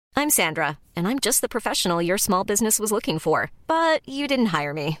I'm Sandra, and I'm just the professional your small business was looking for. But you didn't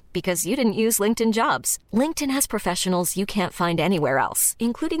hire me because you didn't use LinkedIn Jobs. LinkedIn has professionals you can't find anywhere else,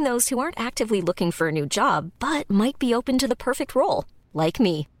 including those who aren't actively looking for a new job, but might be open to the perfect role, like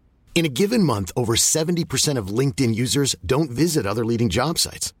me. In a given month, over 70% of LinkedIn users don't visit other leading job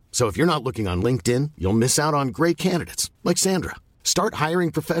sites. So if you're not looking on LinkedIn, you'll miss out on great candidates like Sandra. Start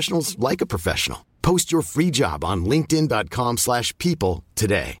hiring professionals like a professional. Post your free job on linkedin.com/people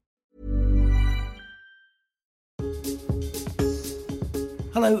today.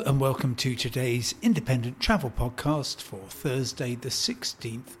 Hello and welcome to today's independent travel podcast for Thursday the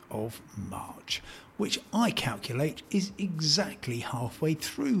 16th of March, which I calculate is exactly halfway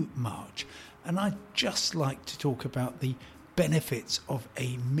through March. And I'd just like to talk about the benefits of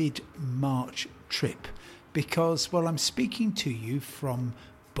a mid-March trip because, well, I'm speaking to you from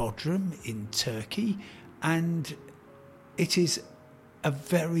Bodrum in Turkey, and it is a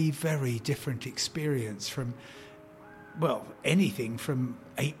very, very different experience from, well, anything from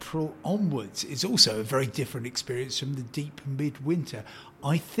April onwards. It's also a very different experience from the deep midwinter.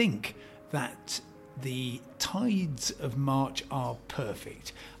 I think that the tides of March are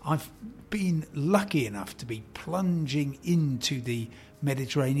perfect. I've been lucky enough to be plunging into the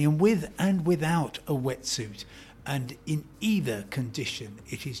Mediterranean with and without a wetsuit, and in either condition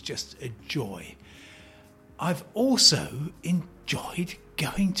it is just a joy. I've also enjoyed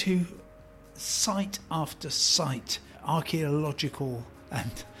going to site after site, archaeological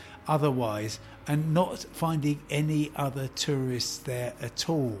and otherwise, and not finding any other tourists there at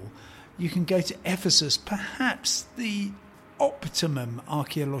all. You can go to Ephesus, perhaps the optimum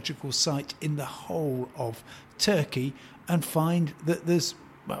archaeological site in the whole of Turkey, and find that there's,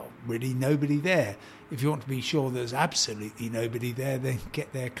 well, really nobody there. If you want to be sure there's absolutely nobody there, then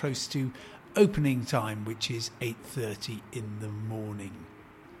get there close to opening time, which is 8:30 in the morning.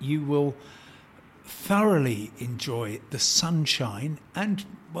 You will thoroughly enjoy the sunshine, and,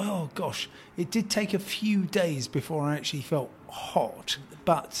 well, gosh, it did take a few days before I actually felt hot,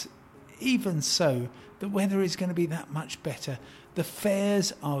 but even so, the weather is going to be that much better. The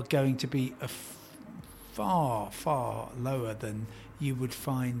fares are going to be far, far lower than you would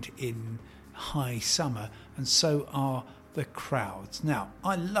find in high summer, and so are the crowds. Now,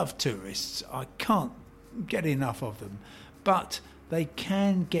 I love tourists. I can't get enough of them, but they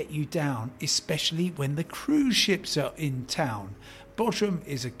can get you down, especially when the cruise ships are in town. Bodrum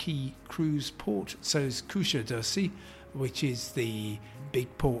is a key cruise port, so is Kuşadası, which is the big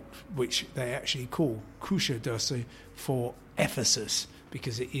port which they actually call Kuşadası for Ephesus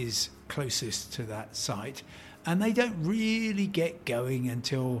because it is closest to that site, and they don't really get going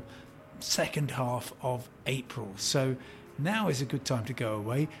until second half of April, so now is a good time to go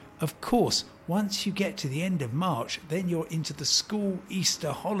away. Of course, once you get to the end of March, then you're into the school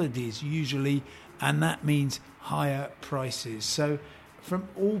Easter holidays usually, and that means higher prices. So from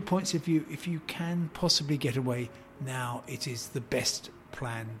all points of view, if you can possibly get away now, it is the best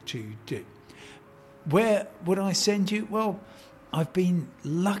plan to do. Where would I send you? Well, I've been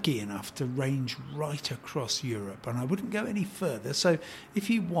lucky enough to range right across Europe, and I wouldn't go any further. So if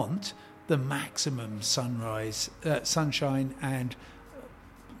you want the maximum sunshine and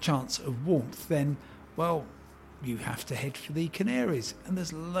chance of warmth, then, well, you have to head for the Canaries, and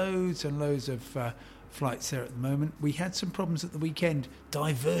there's loads and loads of flights there at the moment. We had some problems at the weekend,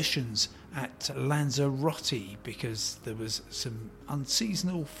 diversions at Lanzarote, because there was some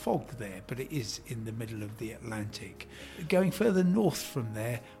unseasonal fog there, but it is in the middle of the Atlantic. Going further north from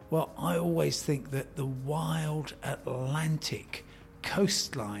there, well, I always think that the wild Atlantic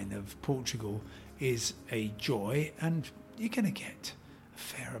coastline of Portugal is a joy, and you're going to get a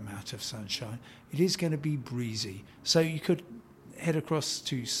fair amount of sunshine. It is going to be breezy, so you could head across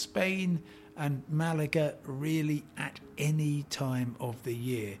to Spain, and Malaga really at any time of the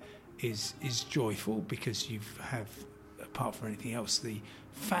year is joyful, because you have, apart from anything else, the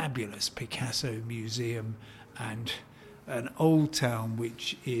fabulous Picasso Museum and an old town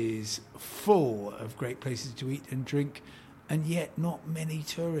which is full of great places to eat and drink, and yet not many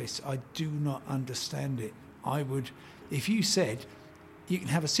tourists. I do not understand it. I would, if you said you can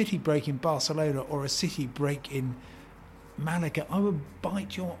have a city break in Barcelona or a city break in Malaga, I would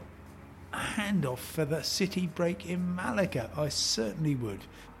bite your hand off for the city break in Malaga. I certainly would.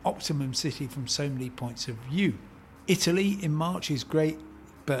 Optimum city from so many points of view. Italy in March is great,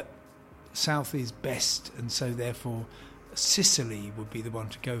 but south is best, and so therefore Sicily would be the one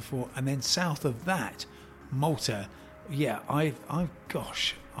to go for. And then south of that, Malta. Yeah, I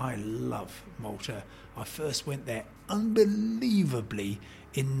love Malta. I first went there unbelievably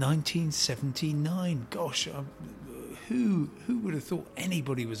in 1979. Gosh, who would have thought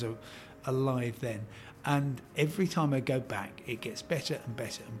anybody was alive then? And every time I go back, it gets better and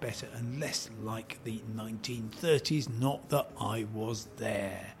better and better and less like the 1930s. Not that I was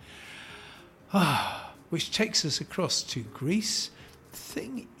there. Which takes us across to Greece. The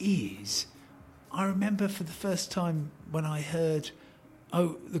thing is, I remember for the first time when I heard,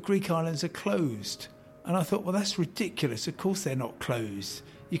 oh, the Greek islands are closed. And I thought, well, that's ridiculous. Of course they're not closed.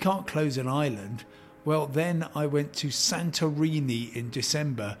 You can't close an island. Well, then I went to Santorini in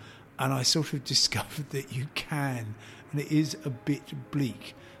December and I sort of discovered that you can, and it is a bit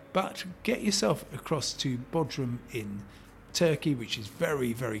bleak. But get yourself across to Bodrum in Turkey, which is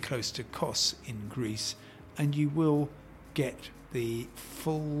very, very close to Kos in Greece, and you will get the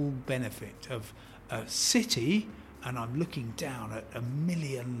full benefit of a city, and I'm looking down at a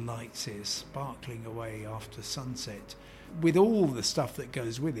million lights here sparkling away after sunset, with all the stuff that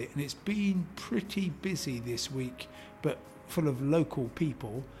goes with it. And it's been pretty busy this week, but full of local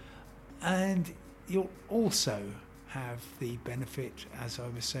people. And you'll also have the benefit, as I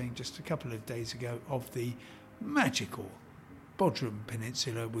was saying just a couple of days ago, of the magical Bodrum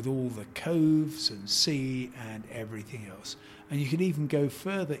Peninsula with all the coves and sea and everything else. And you can even go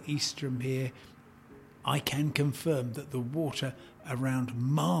further east from here. I can confirm that the water around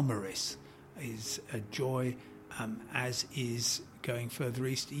Marmaris is a joy, as is going further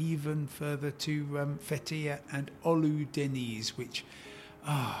east, even further to Fethiye and Olu Deniz, which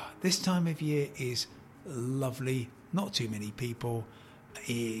this time of year is lovely. Not too many people.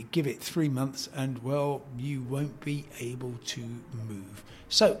 Give it 3 months and, well, you won't be able to move.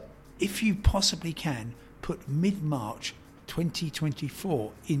 So if you possibly can, put mid-March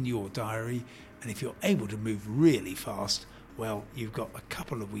 2024 in your diary. And if you're able to move really fast, well, you've got a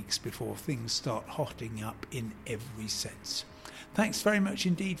couple of weeks before things start hotting up in every sense. Thanks very much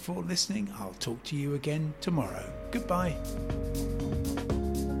indeed for listening. I'll talk to you again tomorrow. Goodbye.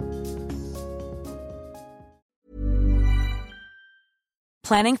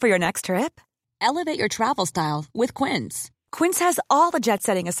 Planning for your next trip? Elevate your travel style with Quince. Quince has all the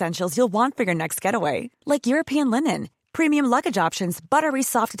jet-setting essentials you'll want for your next getaway, like European linen, premium luggage options, buttery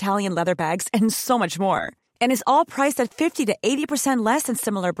soft Italian leather bags, and so much more. And is all priced at 50 to 80% less than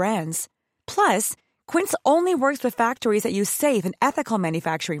similar brands. Plus, Quince only works with factories that use safe and ethical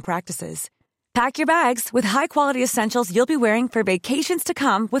manufacturing practices. Pack your bags with high-quality essentials you'll be wearing for vacations to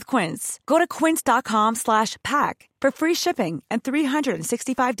come with Quince. Go to quince.com/pack for free shipping and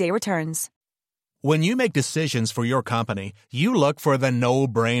 365-day returns. When you make decisions for your company, you look for the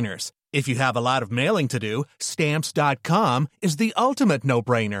no-brainers. If you have a lot of mailing to do, Stamps.com is the ultimate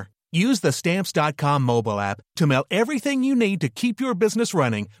no-brainer. Use the Stamps.com mobile app to mail everything you need to keep your business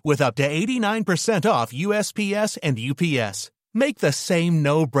running with up to 89% off USPS and UPS. Make the same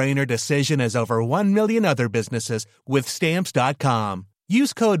no-brainer decision as over 1 million other businesses with Stamps.com.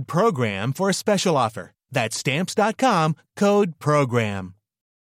 Use code PROGRAM for a special offer. That's Stamps.com, code PROGRAM.